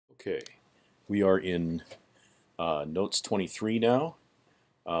Okay, we are in Notes 23 now,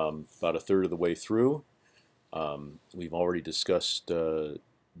 about a third of the way through. We've already discussed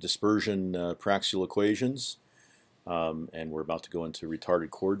dispersion Paraxial equations, and we're about to go into retarded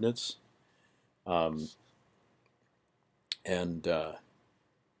coordinates. And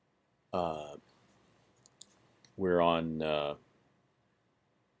we're on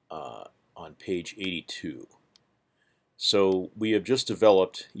page 82. So we have just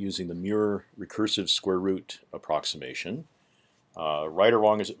developed, using the Muir recursive square root approximation, right or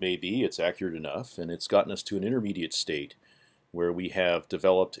wrong as it may be, it's accurate enough, and it's gotten us to an intermediate state where we have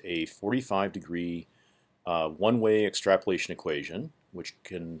developed a 45-degree one-way extrapolation equation, which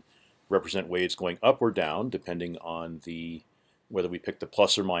can represent waves going up or down depending on whether we pick the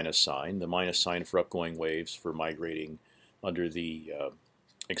plus or minus sign. The minus sign for upgoing waves for migrating under the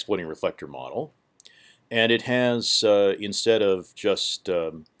exploding reflector model. And it has, instead of just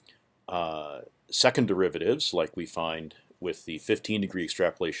second derivatives like we find with the 15-degree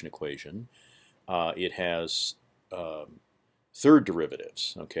extrapolation equation, it has third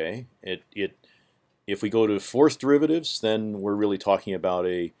derivatives. Okay, if we go to fourth derivatives, then we're really talking about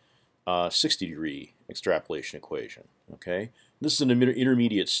a 60-degree extrapolation equation. Okay, this is an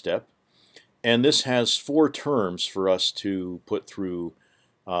intermediate step, and this has four terms for us to put through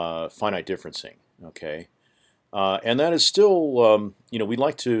finite differencing. Okay, and that is still, we'd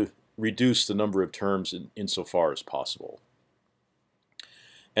like to reduce the number of terms insofar as possible.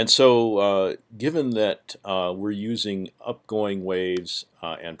 And so, given that we're using upgoing waves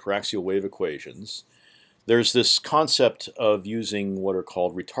and paraxial wave equations, there's this concept of using what are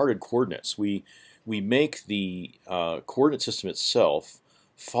called retarded coordinates. We make the coordinate system itself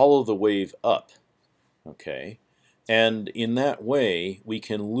follow the wave up. Okay. And in that way, we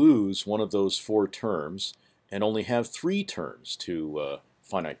can lose one of those four terms and only have three terms to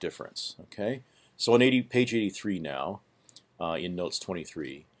finite difference. Okay, so on page 83 now, in Notes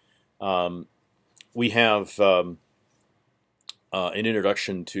 23, we have an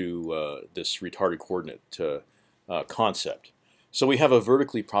introduction to this retarded coordinate concept. So we have a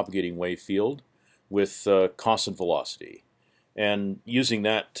vertically propagating wave field with constant velocity. And using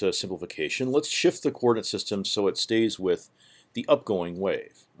that simplification, let's shift the coordinate system so it stays with the upgoing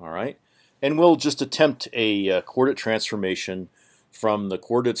wave. All right, and we'll just attempt a coordinate transformation from the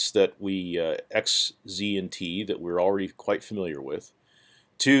coordinates that we x, z, and t that we're already quite familiar with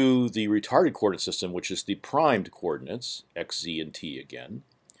to the retarded coordinate system, which is the primed coordinates x, z, and t again.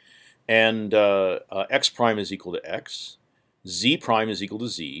 And x prime is equal to x, z prime is equal to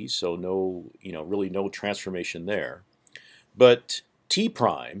z. So no, really no transformation there. But t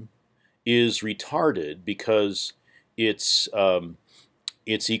prime is retarded because it's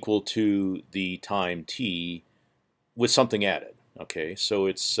equal to the time t with something added. Okay, so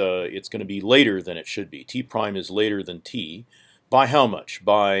it's going to be later than it should be. T prime is later than t by how much?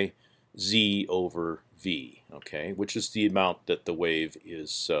 By z over v. Okay, which is the amount that the wave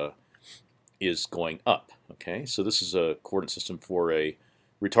is going up. Okay, so this is a coordinate system for a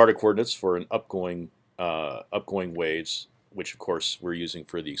retarded coordinates for an upgoing waves, which of course we're using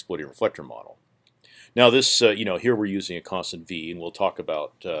for the exploding reflector model. Now this, here we're using a constant v, and we'll talk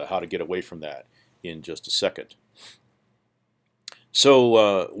about how to get away from that in just a second.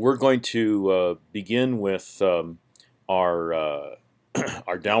 So we're going to begin with our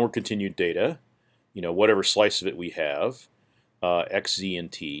our downward continued data, whatever slice of it we have, x, z,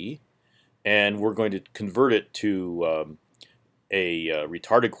 and t, and we're going to convert it to a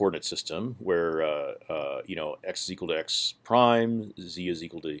retarded coordinate system where x is equal to x prime, z is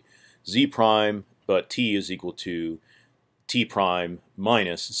equal to z prime, but t is equal to t prime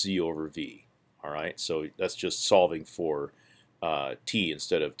minus z over v. All right, so that's just solving for t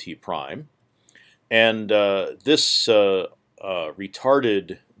instead of t prime. And this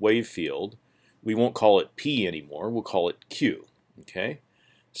retarded wave field, we won't call it p anymore, we'll call it q. Okay,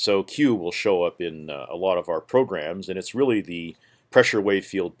 so q will show up in a lot of our programs, and it's really the pressure wave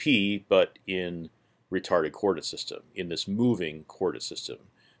field p, but in retarded coordinate system, in this moving coordinate system,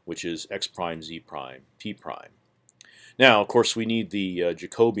 which is x prime, z prime, p prime. Now, of course, we need the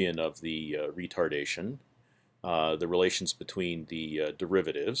Jacobian of the retardation, the relations between the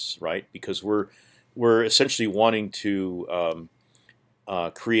derivatives, right? Because we're essentially wanting to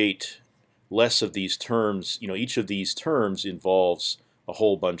create less of these terms. Each of these terms involves a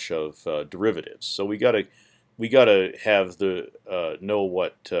whole bunch of derivatives. So we gotta have know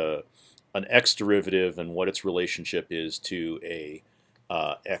what an x derivative and what its relationship is to a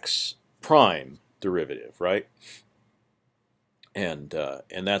x prime derivative, right? And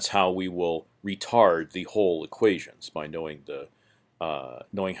that's how we will retard the whole equations, by knowing the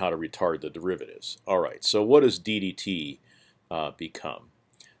knowing how to retard the derivatives. All right, so what does d dt become?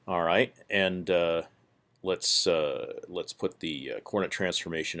 All right, and let's put the coordinate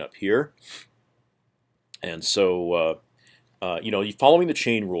transformation up here. And so following the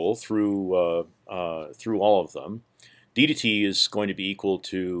chain rule through all of them, d dt is going to be equal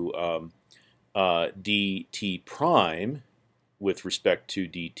to dt prime with respect to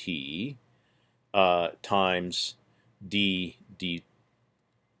dt times d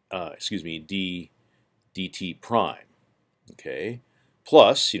dt prime. Okay,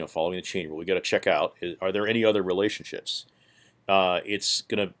 plus following the chain rule, we got to check out: are there any other relationships? It's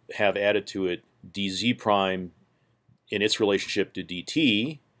going to have added to it dz prime in its relationship to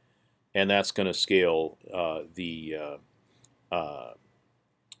dt, and that's going to scale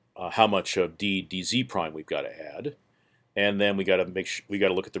how much of dz prime we've got to add, and then we got to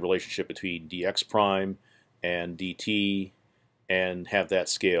look at the relationship between dx prime and dt, and have that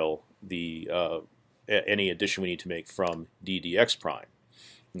scale the any addition we need to make from ddx prime.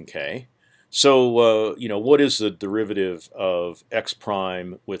 Okay, so what is the derivative of x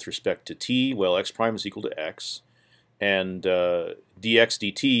prime with respect to t? Well, x prime is equal to x, and dx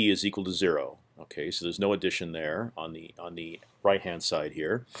dt is equal to 0. Okay, so there's no addition there on the right hand side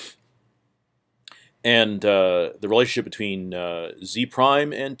here. And the relationship between z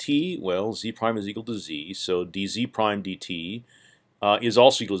prime and t, well, z prime is equal to z, so dz prime dt is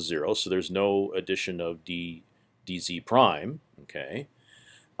also equal to 0. So there's no addition of dz prime. Okay,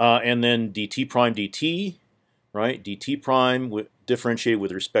 and then dt prime dt, right? dt prime differentiated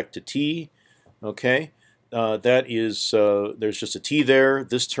with respect to t. Okay. That is, there's just a t there.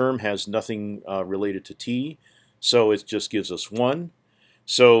 This term has nothing related to t, so it just gives us 1.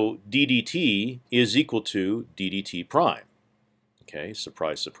 So ddt is equal to ddt prime. Okay,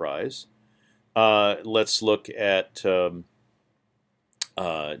 surprise, surprise. Let's look at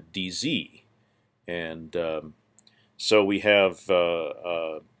dz, and so we have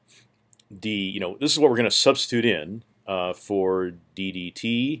this is what we're going to substitute in for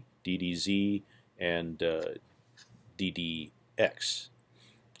ddt, ddz, and ddx.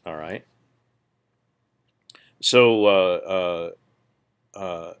 All right. So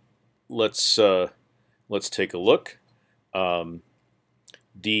let's take a look.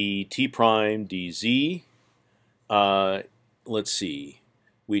 dt prime dz. Let's see.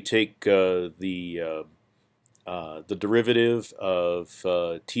 We take the derivative of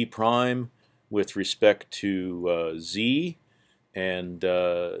t prime with respect to z. And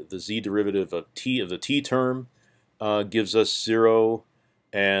the z derivative of the t term gives us 0,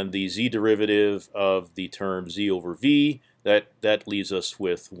 and the z derivative of the term z over v, that leaves us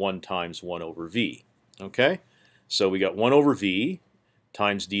with 1 times 1 over v. Okay, so we got 1 over v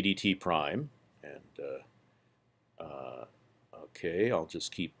times ddt prime, and okay, I'll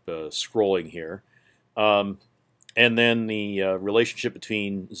just keep scrolling here, and then the relationship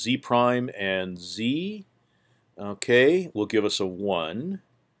between z prime and z. Okay, will give us a 1.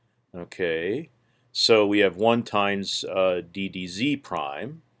 Okay, so we have 1 times ddz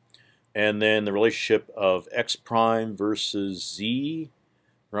prime, and then the relationship of x prime versus z,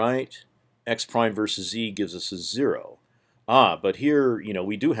 right? X prime versus z gives us a 0. But here,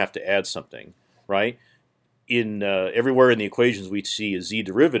 we do have to add something, right? In everywhere in the equations we see a z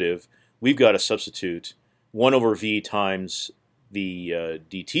derivative, we've got to substitute 1 over v times the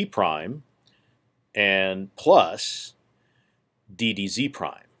dt prime, and plus ddz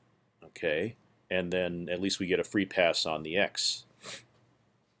prime. Okay, and then at least we get a free pass on the x.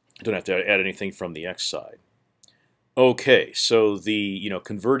 Don't have to add anything from the x side. Okay, so the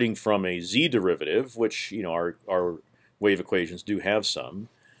converting from a z derivative, which our wave equations do have some,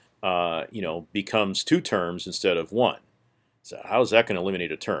 becomes 2 terms instead of 1. So how is that going to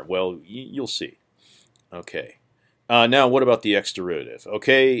eliminate a term? Well, you'll see. Okay, now what about the x derivative?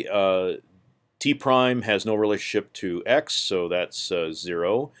 Okay. T prime has no relationship to x, so that's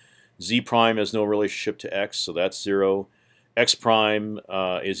 0. Z prime has no relationship to x, so that's 0. X prime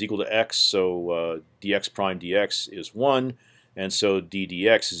is equal to x, so dx prime dx is 1, and so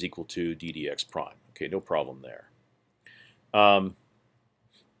ddx is equal to ddx prime. Okay, no problem there.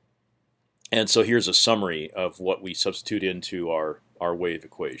 And so here's a summary of what we substitute into our wave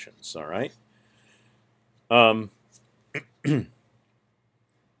equations. All right.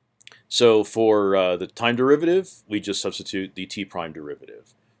 So for the time derivative, we just substitute the t prime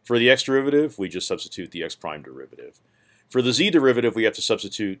derivative. For the x derivative, we just substitute the x prime derivative. For the z derivative, we have to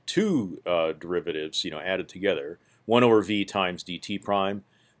substitute 2 derivatives, added together: 1 over v times dt prime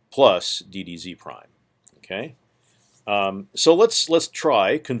plus ddz prime. Okay. So let's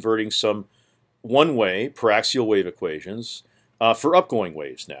try converting some one-way paraxial wave equations For upgoing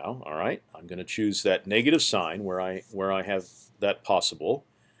waves now, all right, I'm going to choose that negative sign where I have that possible,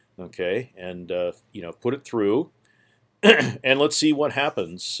 okay, and put it through, and let's see what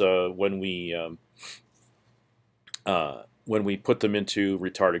happens when we put them into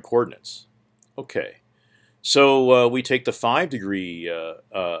retarded coordinates. Okay, so we take the 5-degree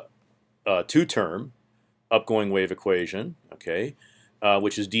two-term upgoing wave equation, okay,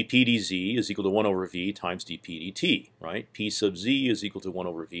 which is dp dz is equal to 1 over v times dp dt, right? P sub z is equal to 1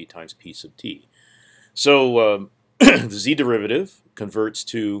 over v times p sub t. So the z derivative converts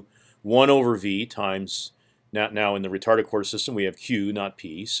to 1 over v times, now in the retarded coordinate system we have q, not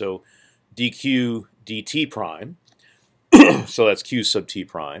p, so dq dt prime, so that's q sub t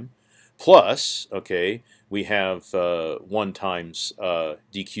prime, plus, okay, we have 1 times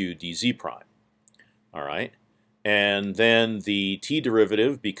dq dz prime, all right? And then the t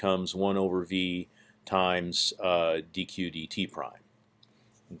derivative becomes 1 over v times dq dt prime.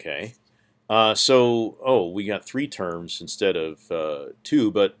 Okay, we got 3 terms instead of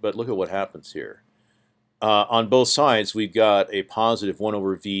 2, but look at what happens here. On both sides, we've got a positive 1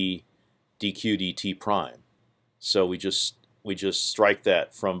 over v dq dt prime. So we just strike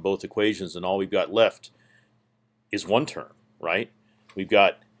that from both equations, and all we've got left is 1 term, right? We've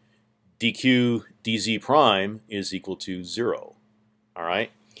got dq dz prime is equal to 0, all right?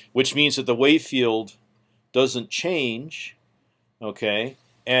 Which means that the wave field doesn't change, okay,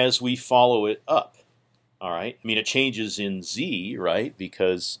 as we follow it up, all right? I mean, it changes in z, right,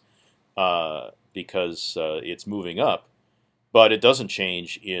 because it's moving up, but it doesn't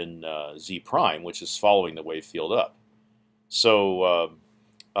change in z prime, which is following the wave field up. So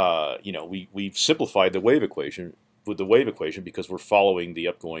we've simplified the wave equation with the wave equation because we're following the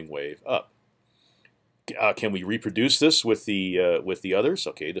upgoing wave up. Can we reproduce this with the others?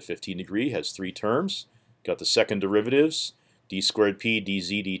 Okay, the 15 degree has 3 terms. Got the second derivatives, d squared p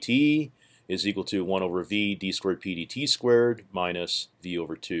dz dt is equal to 1 over v d squared p dt squared minus v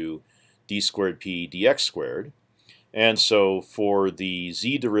over 2 d squared p dx squared. And so for the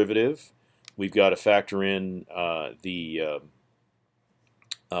z derivative, we've got to factor in the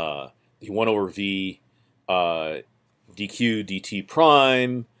 1 over v dq dt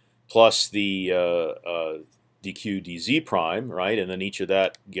prime plus the dq dz prime, right? And then each of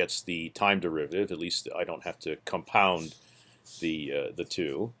that gets the time derivative. At least I don't have to compound the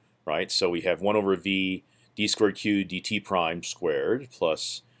two, right? So we have 1 over v d squared q dt prime squared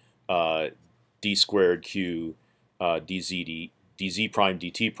plus d squared q dz prime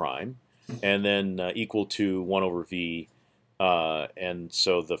dt prime, and then equal to 1 over v. And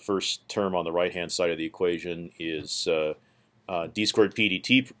so the first term on the right-hand side of the equation is d squared p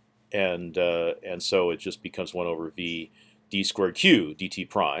dt, and so it just becomes 1 over v d squared q dt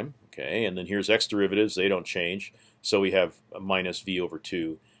prime. Okay, and then here's x derivatives; they don't change, so we have a minus v over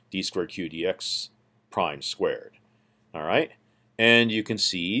 2 d squared q dx prime squared. All right, and you can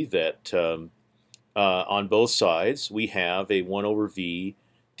see that on both sides we have a 1 over v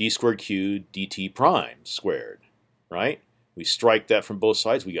d squared q dt prime squared. Right? We strike that from both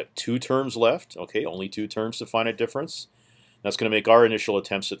sides. We got 2 terms left. Okay, only 2 terms to finite difference. That's going to make our initial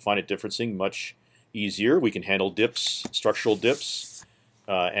attempts at finite differencing much easier. We can handle dips, structural dips,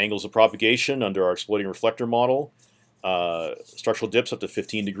 angles of propagation under our exploding reflector model, structural dips up to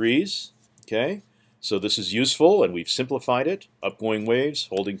 15 degrees. Okay, so this is useful, and we've simplified it. Upgoing waves,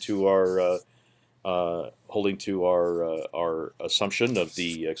 holding to our assumption of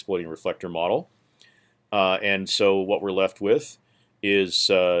the exploding reflector model. And so what we're left with is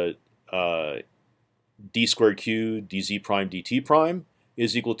d squared q dz prime dt prime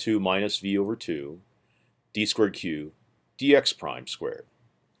is equal to minus v over 2 d squared q dx prime squared.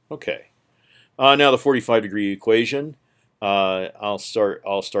 Okay. Now the 45 degree equation. I'll start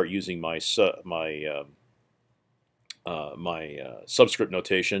using my subscript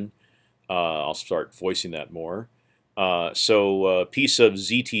notation. I'll start voicing that more. So p sub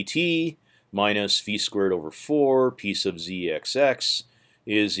ztt minus v squared over 4 p sub zxx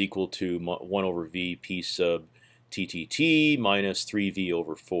is equal to 1 over v p sub ttt minus 3v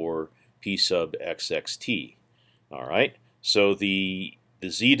over 4 p sub xxt. All right. So the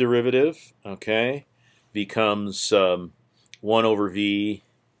z derivative, okay, becomes 1 over v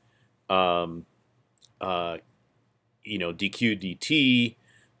dq dt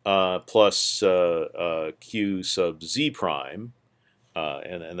plus q sub z prime.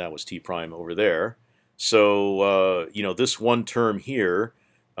 And that was t prime over there. So this one term here,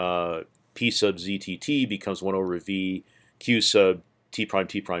 p sub ztt becomes 1 over v q sub t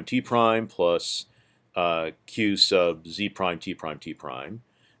prime plus q sub z prime t prime,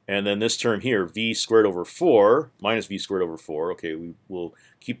 And then this term here, v squared over 4 minus v squared over 4. Okay, we will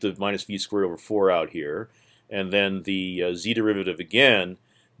keep the minus v squared over 4 out here. And then the z derivative again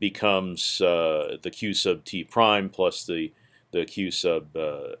becomes the q sub t prime plus the q sub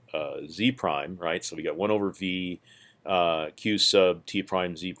z prime, right? So we got 1 over v q sub t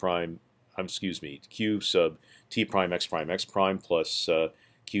prime z prime, excuse me, q sub t prime x prime plus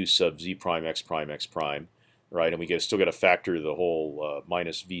q sub z prime x prime, right? And we still got to factor the whole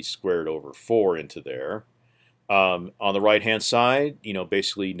minus v squared over 4 into there. On the right hand side,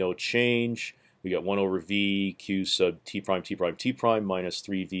 basically no change. We got 1 over v q sub t prime minus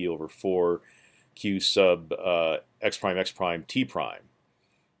 3v over 4 q sub x prime t prime.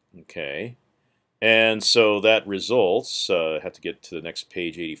 Okay, and so that results. I have to get to the next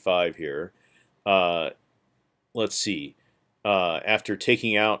page, 85 here. Let's see. After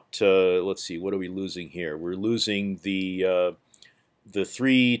taking out, let's see, what are we losing here? We're losing the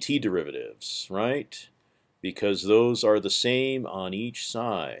 3 t derivatives, right? Because those are the same on each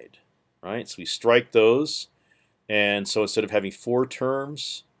side, right? So we strike those, and so instead of having 4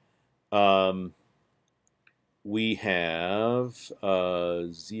 terms, we have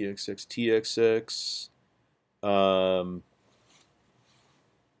zxx txx.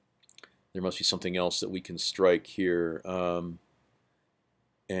 There must be something else that we can strike here,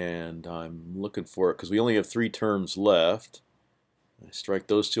 and I'm looking for it because we only have 3 terms left. I strike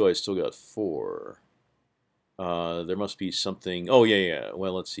those 2, I still got 4. There must be something. Oh yeah.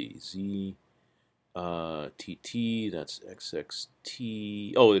 Well, let's see. Z tt. That's xxt.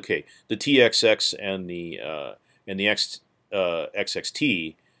 Oh, okay. The txx and the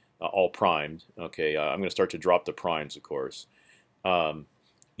xxt all primed. Okay. I'm going to start to drop the primes, of course.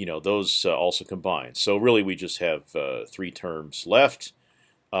 Those also combine. So really, we just have 3 terms left.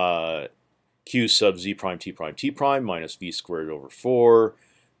 Q sub z prime t prime minus v squared over 4.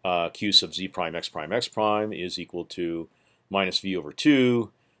 Q sub z prime x prime is equal to minus v over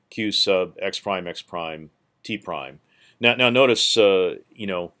 2. Q sub x prime t prime. Now notice, a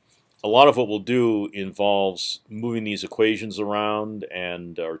lot of what we'll do involves moving these equations around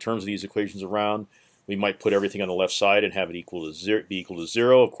and or terms of these equations around. We might put everything on the left side and have it be equal to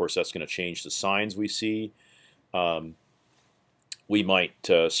 0. Of course, that's going to change the signs we see. We might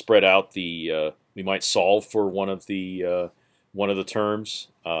spread out the. We might solve for one of the terms.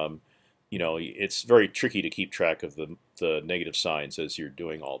 It's very tricky to keep track of the negative signs as you're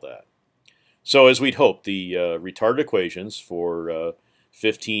doing all that. So as we'd hoped, the retarded equations for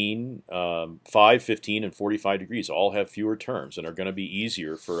 15, 5, 15, and 45 degrees all have fewer terms and are going to be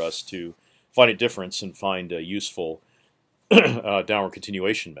easier for us to find a difference and find a useful downward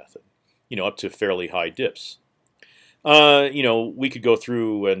continuation method, up to fairly high dips. We could go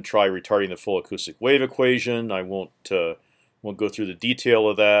through and try retarding the full acoustic wave equation. I won't go through the detail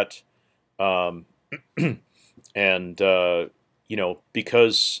of that.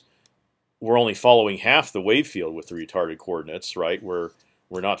 Because we're only following half the wave field with the retarded coordinates, right? We're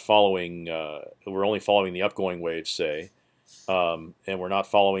not following. We're only following the upgoing waves, say. And we're not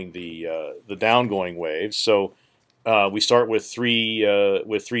following the downgoing waves. So we start with three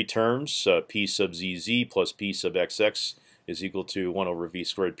terms: p sub zz plus p sub xx is equal to 1 over v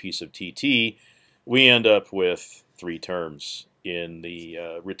squared p sub tt. We end up with 3 terms in the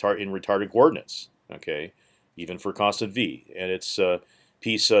retarded coordinates. Okay, even for constant v, and it's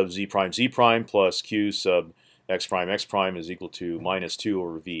p sub z prime plus q sub x prime is equal to minus 2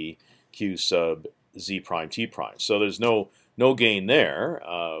 over v q sub z prime t prime. So there's no gain there.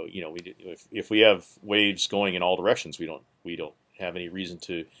 If we have waves going in all directions, we don't have any reason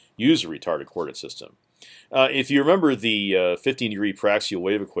to use a retarded coordinate system. If you remember the 15-degree paraxial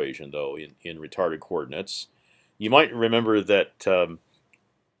wave equation, though, in retarded coordinates, you might remember that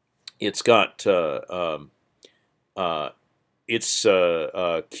it's got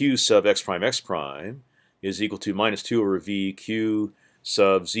q sub x prime is equal to minus 2 over v q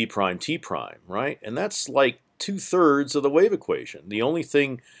sub z prime t prime, right? And that's like 2/3 of the wave equation. The only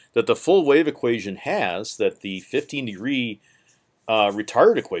thing that the full wave equation has that the 15-degree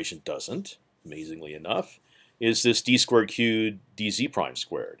retarded equation doesn't, amazingly enough, is this d squared q dz prime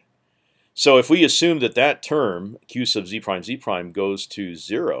squared. So if we assume that term q sub z prime goes to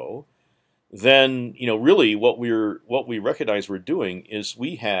 0, then really what we recognize we're doing is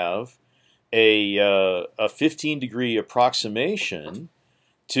we have a 15-degree approximation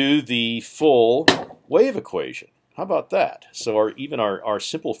to the full wave equation. How about that? So even our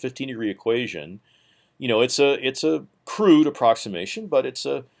simple 15-degree equation, it's a crude approximation, but it's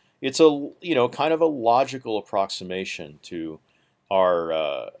a kind of a logical approximation to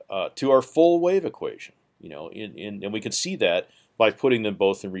our full wave equation. And we can see that by putting them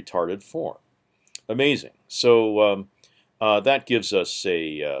both in retarded form. Amazing. So that gives us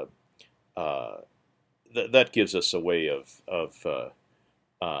a that gives us a way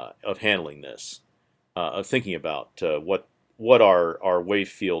of handling this, of thinking about what our wave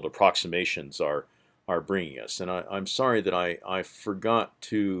field approximations are bringing us. And I'm sorry that I forgot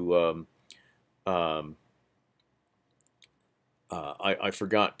to I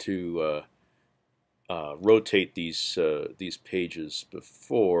forgot to rotate these pages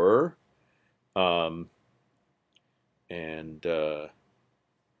before, and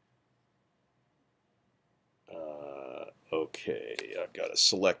okay, I've got to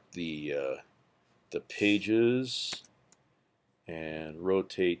select the pages and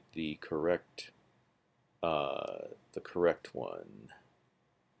rotate the correct one.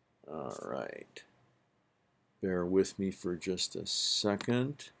 All right. Bear with me for just a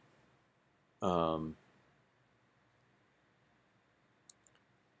second.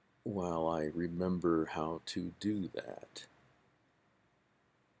 While I remember how to do that.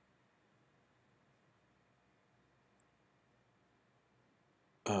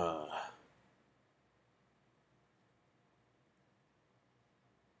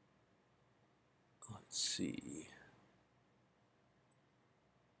 Let's see.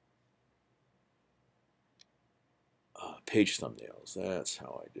 Page thumbnails, that's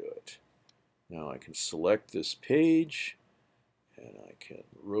how I do it. Now I can select this page and I can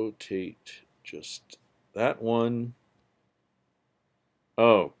rotate just that one.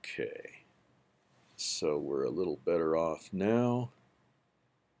 Okay, so we're a little better off now.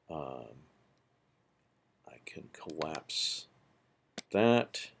 I can collapse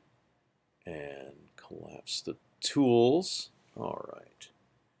that and collapse the tools. All right.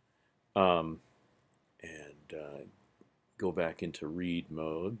 Go back into read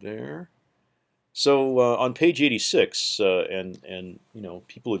mode there. So on page 86, and you know,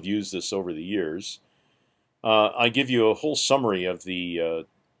 people have used this over the years. I give you a whole summary of the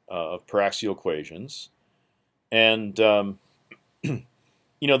Paraxial equations, and you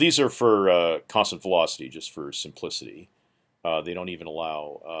know, these are for constant velocity, just for simplicity. They don't even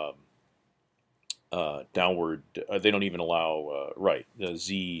allow downward. They don't even allow the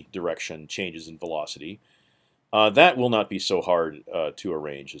z direction changes in velocity. That will not be so hard to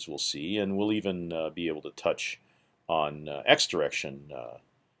arrange, as we'll see, and we'll even be able to touch on x direction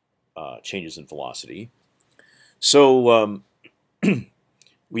changes in velocity. So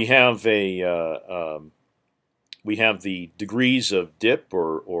we have the degrees of dip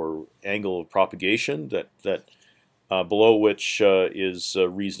or angle of propagation that below which is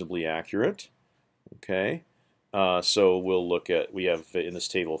reasonably accurate. Okay. So we'll look at, we have in this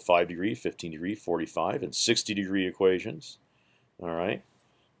table 5 degree, 15 degree, 45, and 60 degree equations. All right.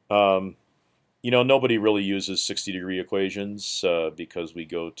 You know, nobody really uses 60 degree equations because we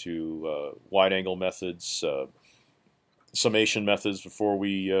go to wide angle methods, summation methods before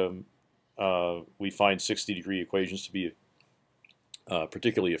we find 60 degree equations to be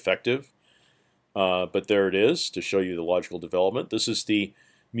particularly effective. But there it is to show you the logical development. This is the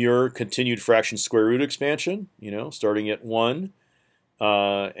Muir continued fraction square root expansion, you know, starting at 1,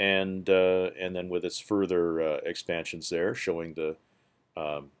 and then with its further expansions there, showing the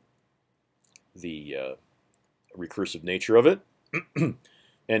recursive nature of it.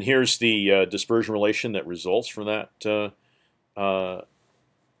 And here's the dispersion relation that results from that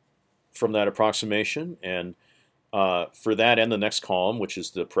approximation. And for that and the next column, which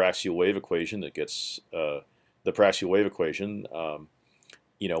is the Paraxial wave equation that gets the Paraxial wave equation.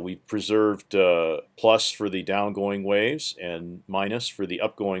 You know, we've preserved plus for the downgoing waves and minus for the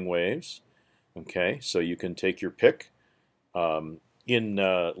upgoing waves. Okay, so you can take your pick. In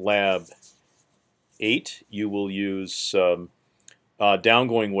lab 8, you will use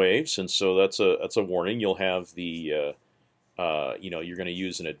downgoing waves, and so that's a warning. You'll have the you know, you're going to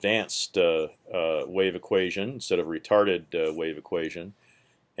use an advanced wave equation instead of a retarded wave equation,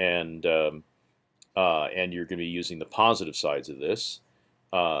 and you're going to be using the positive sides of this.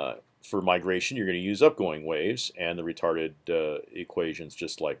 For migration, you're going to use upgoing waves and the retarded equations,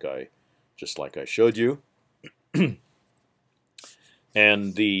 just like I showed you.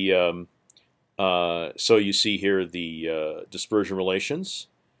 And the so you see here the dispersion relations,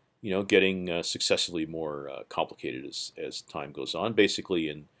 you know, getting successively more complicated as time goes on.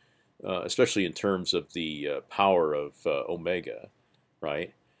 Basically, especially in terms of the power of omega,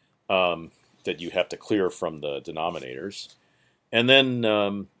 right? That you have to clear from the denominators. And then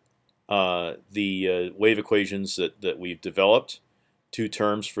the wave equations that we've developed, 2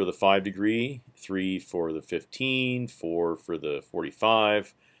 terms for the 5 degree, 3 for the 15, 4 for the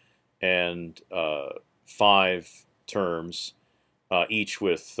 45, and 5 terms each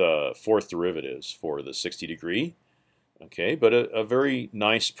with fourth derivatives for the 60 degree. Okay, but a very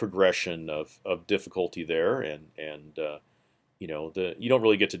nice progression of difficulty there, and you know, you don't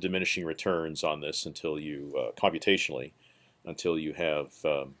really get to diminishing returns on this until you computationally, until you have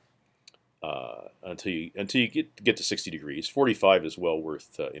until you get to 60 degrees. 45 is well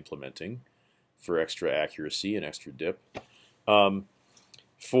worth implementing for extra accuracy and extra dip. For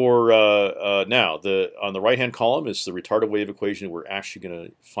now, on the right-hand column is the retarded wave equation we're actually going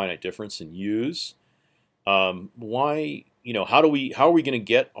to finite difference and use. Why, you know, how are we going to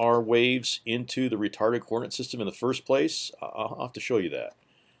get our waves into the retarded coordinate system in the first place? I'll have to show you that.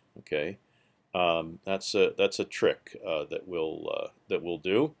 Okay, that's a trick that we'll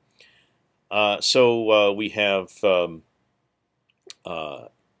do. So we have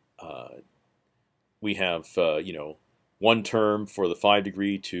you know, one term for the 5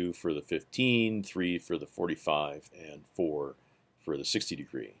 degree, 2 for the 15, 3 for the 45, and 4 for the 60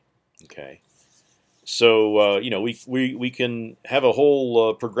 degree. Okay, so you know, we can have a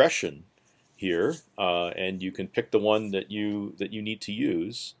whole progression here, and you can pick the one that you need to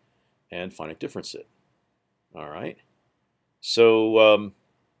use and finite difference it. All right, so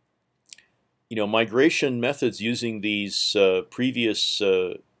you know, migration methods using these previous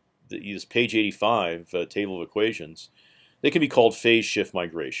this page 85 table of equations, they can be called phase shift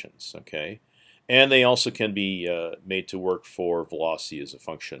migrations. Okay, and they also can be made to work for velocity as a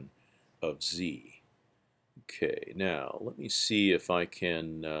function of z. Okay, now let me see if I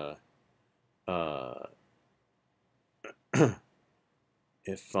can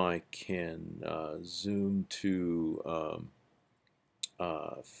zoom to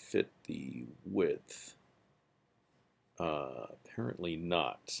fit the width. Apparently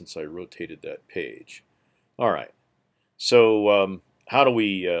not, since I rotated that page. All right. So how do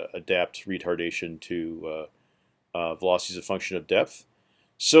we adapt retardation to velocity as a function of depth?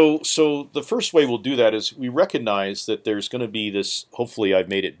 So the first way we'll do that is we recognize that there's going to be this, hopefully I've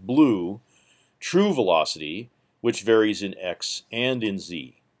made it blue, true velocity, which varies in x and in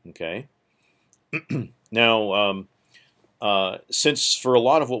z. Okay. Now, since for a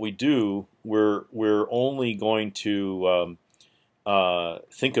lot of what we do, we're only going to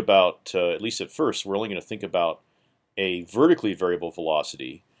think about, at least at first, we're only going to think about a vertically variable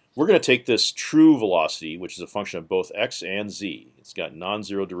velocity. We're going to take this true velocity, which is a function of both x and z. It's got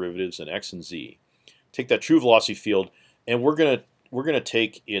non-zero derivatives in x and z. Take that true velocity field, and we're going to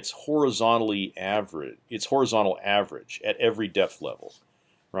take its horizontal average at every depth level,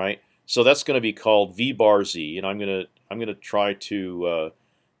 right? So that's going to be called v bar z, and I'm going to try to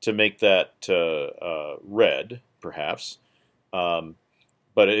make that red, perhaps,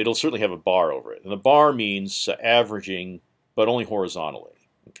 but it'll certainly have a bar over it. And the bar means averaging, but only horizontally.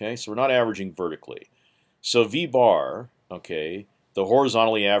 Okay, so we're not averaging vertically. So v bar, okay, the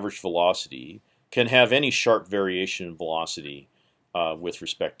horizontally averaged velocity, can have any sharp variation in velocity with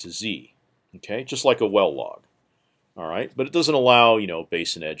respect to z. Okay, just like a well log. All right, but it doesn't allow, you know,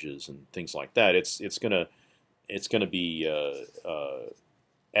 basin edges and things like that. It's gonna be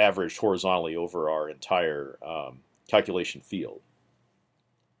averaged horizontally over our entire calculation field.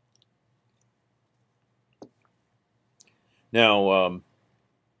 Now,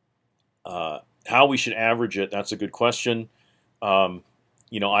 how we should average it, that's a good question.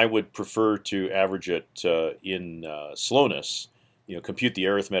 You know, I would prefer to average it in slowness. You know, compute the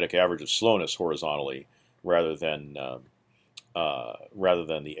arithmetic average of slowness horizontally rather than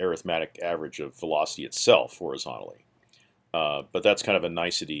the arithmetic average of velocity itself horizontally. But that's kind of a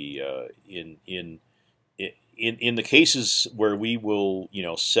nicety in the cases where we will, you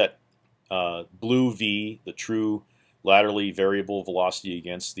know, set blue v, the true laterally variable velocity,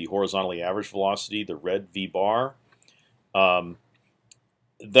 against the horizontally average velocity, the red v bar.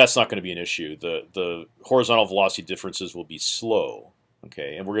 That's not going to be an issue. The horizontal velocity differences will be slow.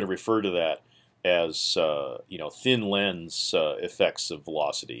 Okay, and we're going to refer to that as you know, thin lens effects of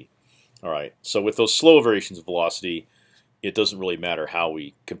velocity. All right. So with those slow variations of velocity, it doesn't really matter how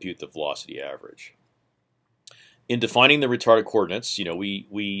we compute the velocity average. In defining the retarded coordinates, you know,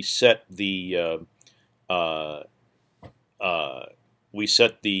 we set the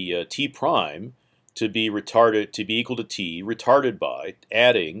t prime to be equal to t retarded by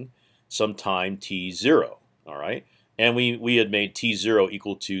adding some time t0. All right, and we had made t0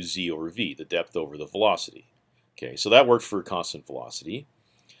 equal to z over v, the depth over the velocity. Okay, so that worked for constant velocity.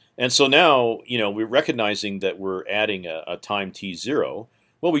 And so now, you know, we're recognizing that we're adding a time t0.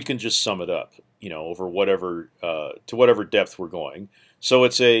 Well, we can just sum it up, you know, over whatever to whatever depth we're going. So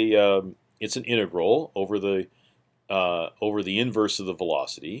it's an integral over the inverse of the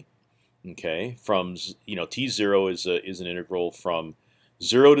velocity, Okay, from t0 is an integral from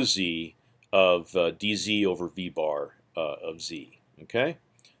 0 to z of dz over v bar of z. Okay,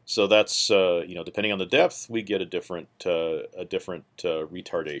 so that's depending on the depth, we get a different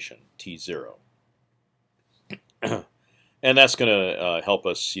retardation t0, and that's going to help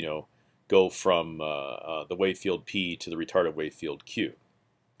us go from the wave field p to the retarded wave field q.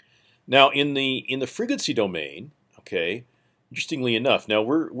 Now in the frequency domain, okay, interestingly enough, now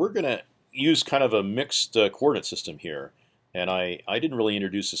we're going to use kind of a mixed coordinate system here, and I didn't really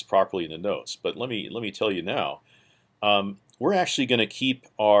introduce this properly in the notes, but let me tell you now. We're actually going to keep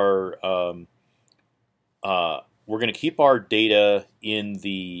our data in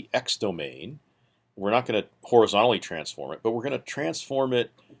the x domain. We're not going to horizontally transform it, but we're going to transform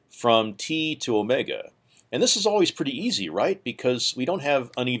it from t to omega. And this is always pretty easy, right? Because we don't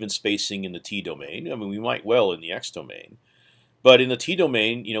have uneven spacing in the t domain. I mean, we might well in the x domain. But in the t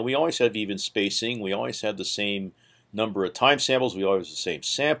domain, we always have even spacing. We always have the same number of time samples. We always have the same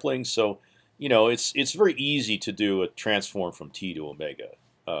sampling. So, it's very easy to do a transform from t to omega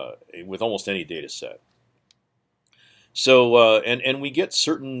with almost any data set. So, and we get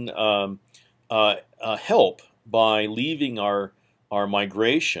certain help by leaving our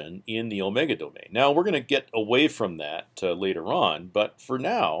migration in the omega domain. Now we're going to get away from that later on, but for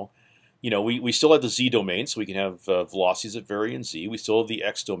now, we still have the z domain, so we can have velocities that vary in z. We still have the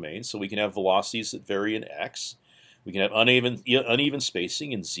x domain, so we can have velocities that vary in x. We can have uneven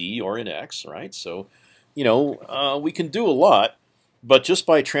spacing in z or in x, right? So, we can do a lot, but just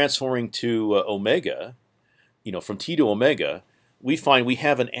by transforming to omega, from t to omega, we find we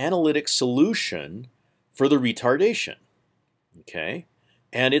have an analytic solution for the retardation. Okay,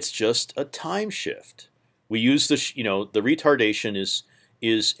 and it's just a time shift. We use the the retardation is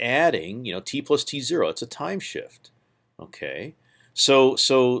adding t plus t0. It's a time shift. Okay, so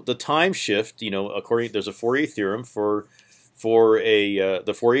the time shift according there's a Fourier theorem for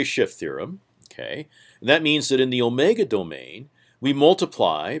the Fourier shift theorem. Okay, and that means that in the omega domain we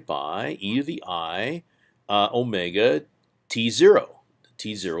multiply by e to the I omega t0.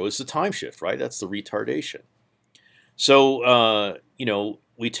 T0 is the time shift, right? That's the retardation. So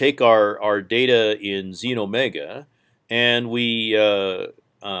we take our data in z and omega, and we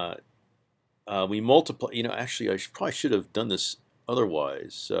multiply. Actually, I probably should have done this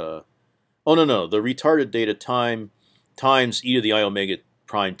otherwise. Oh no, the retarded data times e to the I omega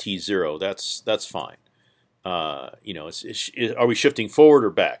prime t0. That's fine. Are we shifting forward or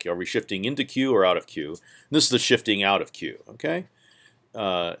back? Are we shifting into Q or out of Q? And this is the shifting out of Q. Okay.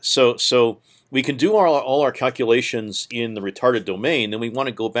 So we can do all our calculations in the retarded domain. Then we want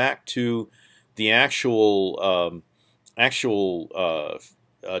to go back to the actual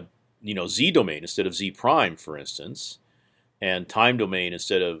z domain instead of z prime, for instance, and time domain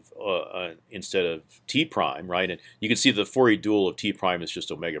instead of t prime, right? And you can see the Fourier dual of t prime is just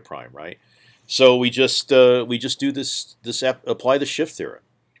omega prime, right? So we just do this apply the shift theorem.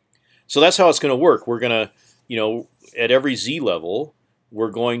 So that's how it's going to work. We're going to at every z level,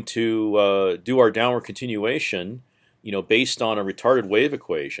 we're going to do our downward continuation, based on a retarded wave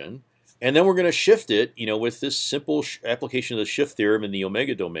equation, and then we're going to shift it, with this simple application of the shift theorem in the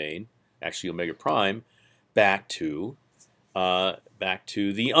omega domain, actually omega prime, back to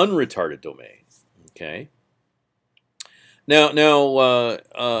the unretarded domain. Okay. Now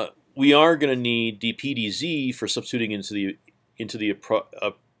we are going to need dp dz for substituting into the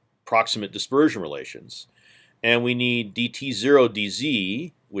approximate dispersion relations. And we need dt0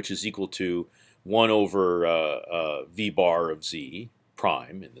 dz, which is equal to 1 over v bar of z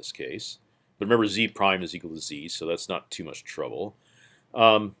prime in this case. But remember, z prime is equal to z, so that's not too much trouble.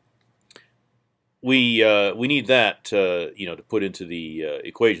 We need that to put into the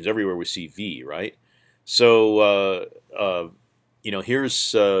equations everywhere we see v, right? So here's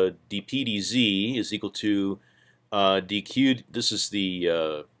dp dz is equal to dq. This is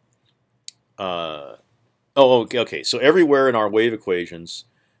the oh, okay. So everywhere in our wave equations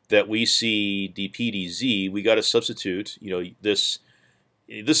that we see dp dz, we got to substitute. This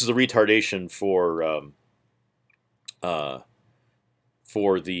is a retardation for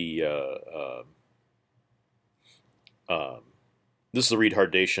this is the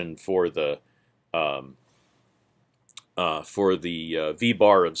retardation for the v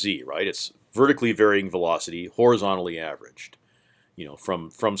bar of z, right? It's vertically varying velocity, horizontally averaged.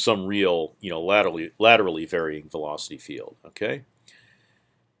 From some real, laterally varying velocity field. Okay.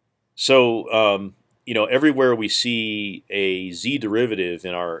 So, everywhere we see a z derivative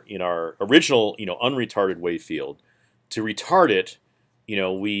in our original, unretarded wave field, to retard it,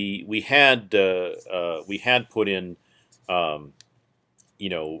 we had put in,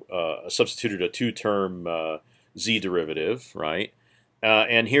 substituted a two-term z derivative, right?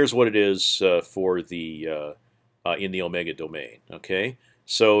 And here's what it is for the in the omega domain. Okay,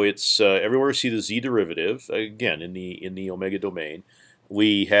 so it's everywhere we see the z derivative again in the omega domain.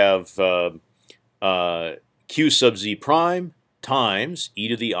 We have q sub z prime times e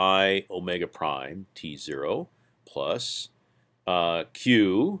to the I omega prime t0 plus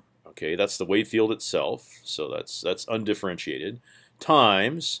q. Okay, that's the wave field itself. So that's undifferentiated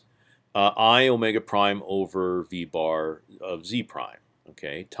times I omega prime over v bar of z prime.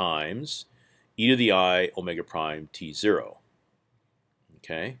 Okay, times e to the I omega prime t0.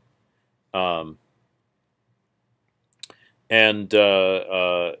 Okay, and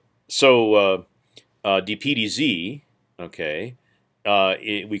so dp dz. Okay,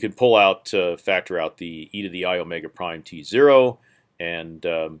 we could pull out factor out the e to the I omega prime t0, and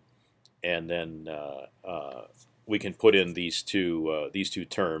then we can put in these two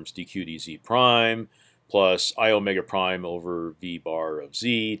terms dq dz prime plus I omega prime over v bar of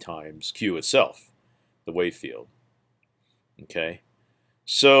z times q itself, the wave field. Okay,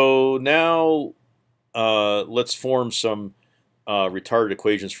 so now let's form some retarded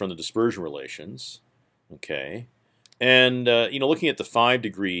equations from the dispersion relations. Okay, and looking at the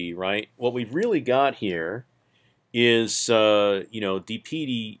 5-degree, right? What we've really got here is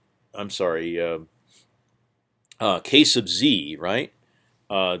dp. I'm sorry, k sub z, right?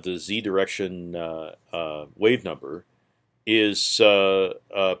 The z direction wave number is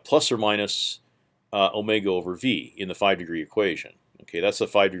plus or minus omega over v in the 5-degree equation. Okay, that's the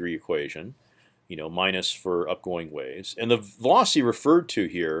 5-degree equation. Minus for upgoing waves, and the velocity referred to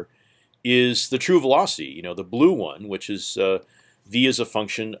here is the true velocity. The blue one, which is v is a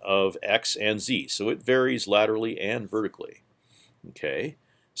function of x and z, so it varies laterally and vertically. Okay,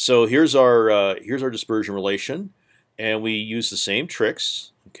 so here's our dispersion relation. And we use the same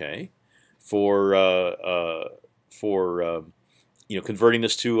tricks, okay, for converting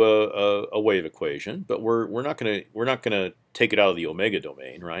this to a wave equation. But we're not gonna take it out of the omega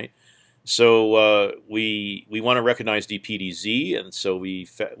domain, right? So we want to recognize dp dz, and so we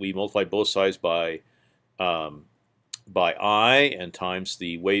multiply both sides by I and times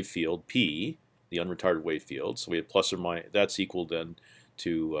the wave field p, the unretarded wave field. So we have plus or minus. That's equal then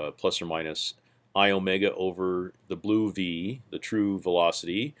to plus or minus I omega over the blue v, the true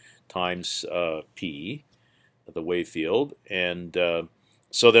velocity, times p, the wave field, and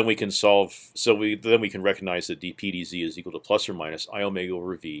so then we can solve. So then we can recognize that dp dz is equal to plus or minus I omega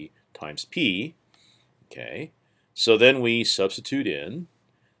over v times p. Okay, so then we substitute in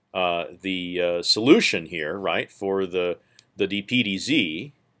the solution here, right, for the dp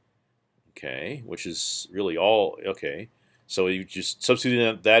dz. Okay, which is really all okay. So you just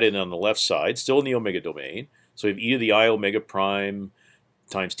substitute that in on the left side, still in the omega domain. So we have e to the I omega prime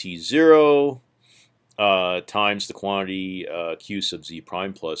times t0 times the quantity q sub z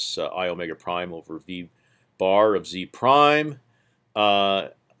prime plus I omega prime over v bar of z prime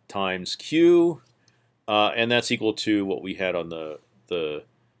times q, and that's equal to what we had on the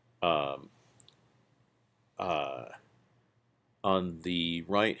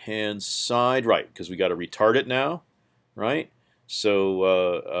right-hand side, right? Because we got to retard it now. Right,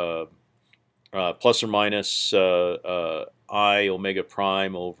 so plus or minus I omega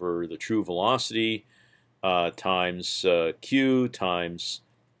prime over the true velocity times q times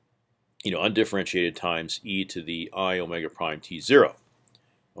undifferentiated times e to the I omega prime t0.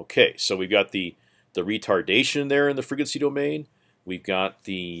 Okay, so we've got the retardation there in the frequency domain. We've got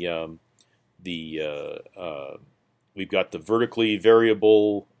the vertically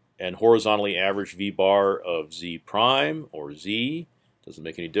variable and horizontally averaged v bar of z prime or z, doesn't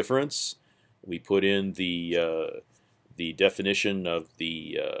make any difference. We put in the definition of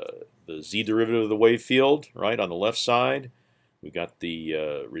the z derivative of the wave field, right, on the left side. We got the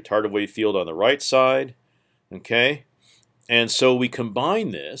retarded wave field on the right side. Okay, and so we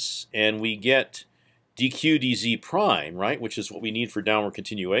combine this and we get dq dz prime, right, which is what we need for downward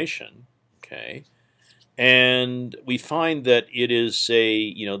continuation. Okay. And we find that it is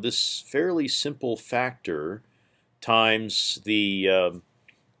this fairly simple factor times the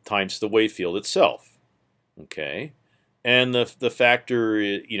wave field itself. Okay, and the factor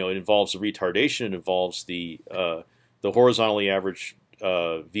it involves the retardation. It involves the horizontally averaged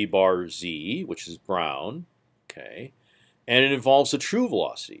v bar z, which is brown. Okay, and it involves the true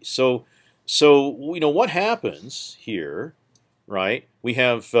velocity. So what happens here? Right, we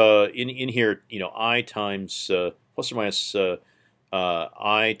have in here, I times plus or minus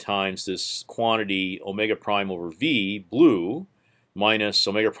I times this quantity omega prime over v blue minus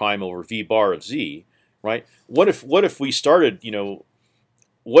omega prime over v bar of z. Right. What if we started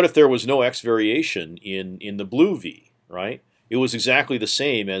what if there was no x variation in the blue v, right? It was exactly the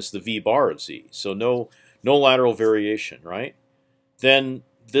same as the v bar of z, so no lateral variation, right? Then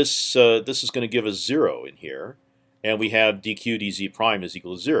this is going to give us 0 in here, and we have dq dz prime is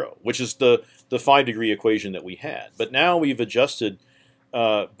equal to 0, which is the 5-degree equation that we had. But now we've adjusted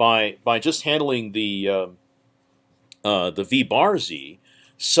by just handling the v bar z.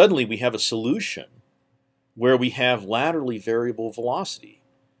 Suddenly we have a solution where we have laterally variable velocity,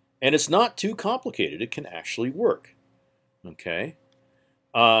 and it's not too complicated. It can actually work. Okay.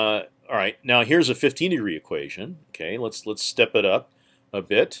 All right. Now here's a 15-degree equation. Okay. Let's step it up a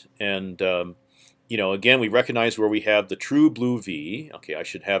bit, and again, we recognize where we have the true blue v. Okay, I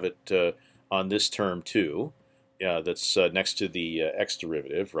should have it on this term too. Yeah, that's next to the x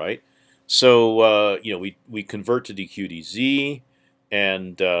derivative, right? So we convert to dq dz,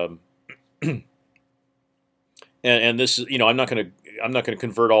 and and this is I'm not going to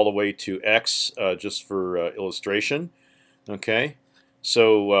convert all the way to x just for illustration. Okay,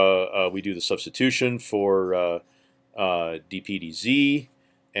 so we do the substitution for dp dz,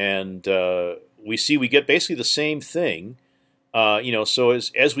 and we get basically the same thing. So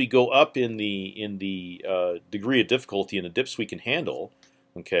as we go up in the degree of difficulty and the dips we can handle,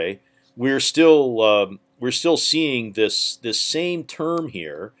 okay, we're still seeing this same term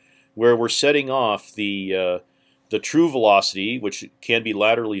here, where we're setting off the true velocity, which can be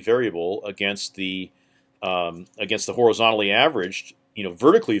laterally variable, against the horizontally averaged,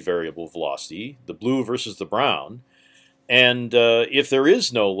 vertically variable velocity, the blue versus the brown. And if there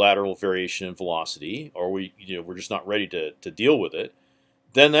is no lateral variation in velocity, or we're just not ready to deal with it,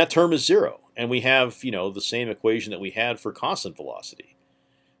 then that term is 0, and we have the same equation that we had for constant velocity.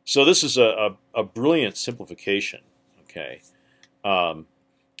 So this is a brilliant simplification, okay,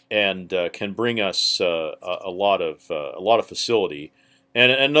 and can bring us a lot of facility,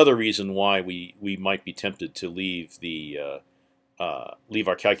 and another reason why we might be tempted to leave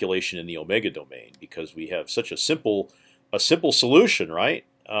our calculation in the omega domain, because we have such a simple solution, right?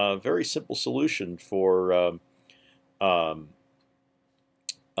 Very simple solution for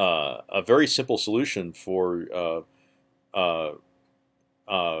a very simple solution for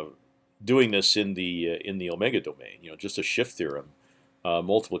doing this in the omega domain. Just a shift theorem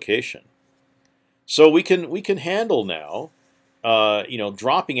multiplication. So we can handle now.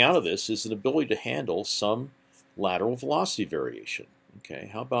 Dropping out of this is an ability to handle some lateral velocity variation. Okay,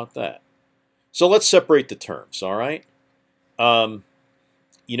 how about that? So let's separate the terms. All right. In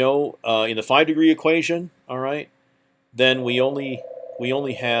the 5-degree equation, all right, then we only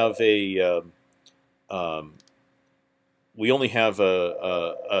have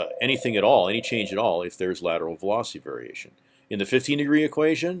anything at all, any change at all, if there's lateral velocity variation. In the 15-degree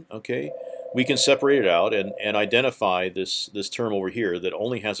equation, okay, we can separate it out and identify this term over here that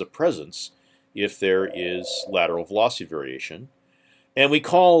only has a presence if there is lateral velocity variation, and we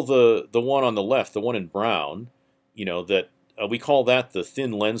call the one on the left, the one in brown, that. We call that the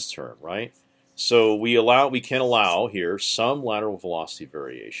thin lens term, right? So we can allow here some lateral velocity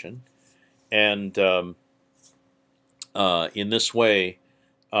variation, and in this way,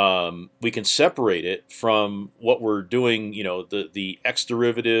 we can separate it from what we're doing. The x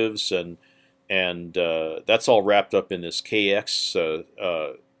derivatives, and that's all wrapped up in this kx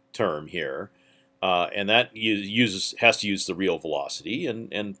term here, and that has to use the real velocity,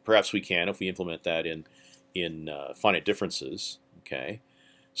 and perhaps we can if we implement that in finite differences. Okay,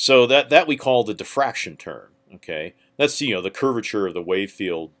 so that we call the diffraction term. Okay, that's the curvature of the wave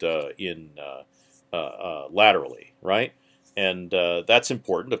field laterally, right? And that's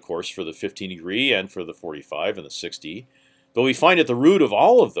important, of course, for the 15-degree and for the 45 and the 60. But we find at the root of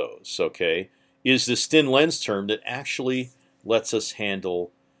all of those, okay, is this thin lens term that actually lets us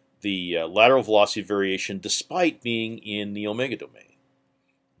handle the lateral velocity variation despite being in the omega domain.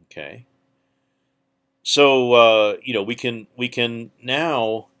 Okay. So we can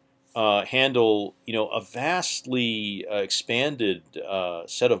now handle a vastly expanded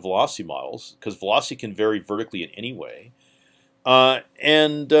set of velocity models, because velocity can vary vertically in any way,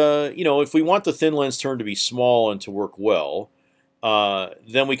 and if we want the thin lens term to be small and to work well,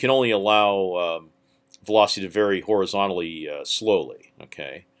 then we can only allow velocity to vary horizontally slowly.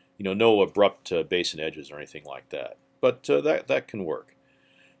 Okay, no abrupt base and edges or anything like that, but that can work.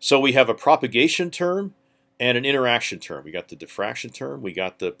 So we have a propagation term and an interaction term. We got the diffraction term. We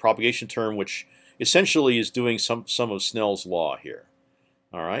got the propagation term, which essentially is doing some of Snell's law here.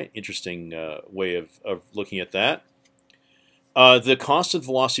 All right, interesting way of looking at that. The constant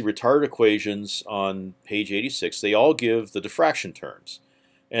velocity retarded equations on page 86, they all give the diffraction terms,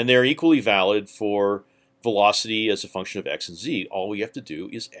 and they're equally valid for velocity as a function of x and z. All we have to do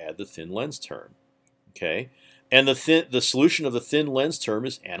is add the thin lens term. Okay, and the solution of the thin lens term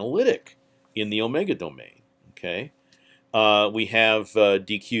is analytic in the omega domain. Okay, we have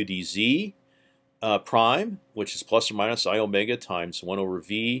dq dz prime, which is plus or minus I omega times 1 over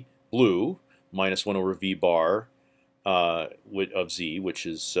v blue minus 1 over v bar of z, which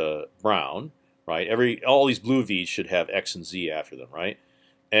is brown. Right, all these blue v's should have x and z after them. Right,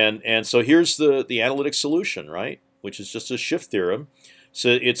 and so here's the analytic solution. Right, which is just a shift theorem. So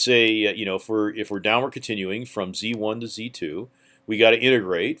it's a if we're downward continuing from z1 to z2, we got to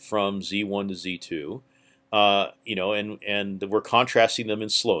integrate from z1 to z2. And we're contrasting them in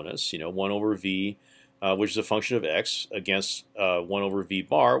slowness. 1 over v, which is a function of x, against 1 over v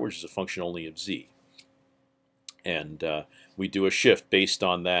bar, which is a function only of z. And we do a shift based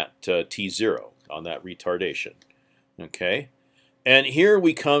on that t0, on that retardation. Okay, and here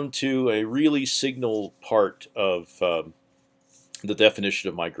we come to a really signal part of the definition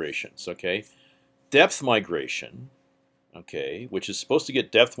of migrations. Okay, depth migration, okay, which is supposed to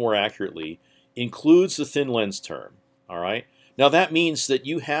get depth more accurately, includes the thin lens term. All right. Now that means that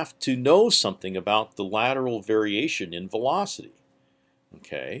you have to know something about the lateral variation in velocity.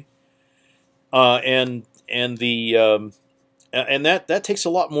 Okay, and that takes a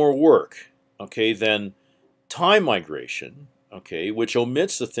lot more work. Okay, than time migration. Okay, which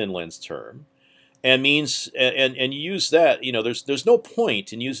omits the thin lens term. And means and you use that. There's no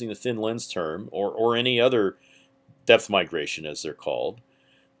point in using the thin lens term or any other depth migration, as they're called.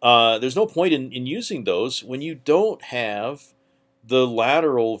 There's no point in using those when you don't have the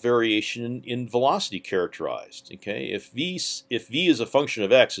lateral variation in velocity characterized. Okay, if v is a function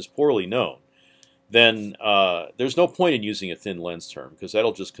of x is poorly known, then there's no point in using a thin lens term because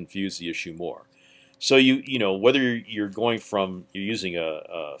that'll just confuse the issue more. So whether you're using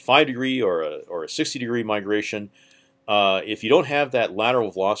a 5 degree or a 60 degree migration, if you don't have that lateral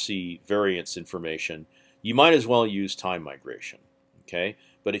velocity variance information, you might as well use time migration. Okay,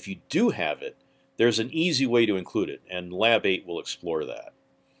 but if you do have it, there's an easy way to include it, and Lab 8 will explore that.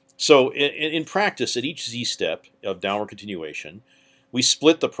 So in practice, at each z step of downward continuation, we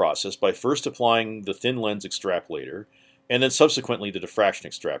split the process by first applying the thin lens extrapolator, and then subsequently the diffraction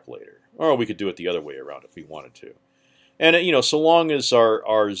extrapolator. Or we could do it the other way around if we wanted to. And so long as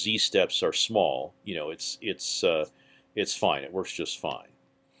our z steps are small, it's fine. It works just fine.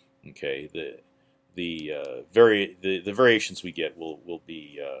 Okay, the variations we get will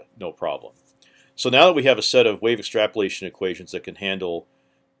be no problem. So now that we have a set of wave extrapolation equations that can handle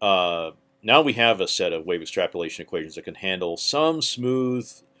some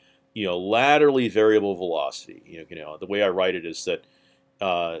smooth, laterally variable velocity. The way I write it is that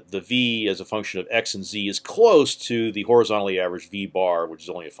the v as a function of x and z is close to the horizontally averaged v bar, which is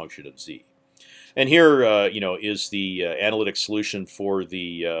only a function of z. And here, is the analytic solution for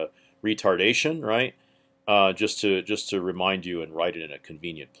the retardation, right? Just to remind you and write it in a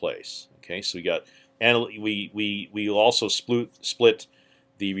convenient place. Okay, so we got we also split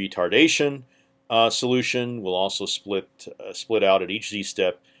the retardation solution. We'll also split out at each z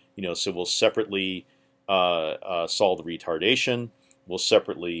step. So we'll separately solve the retardation. We'll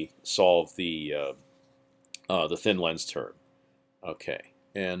separately solve the thin lens term. Okay,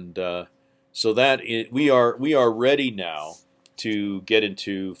 and so we are ready now to get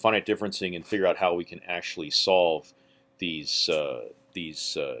into finite differencing and figure out how we can actually solve these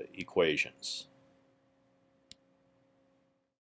equations.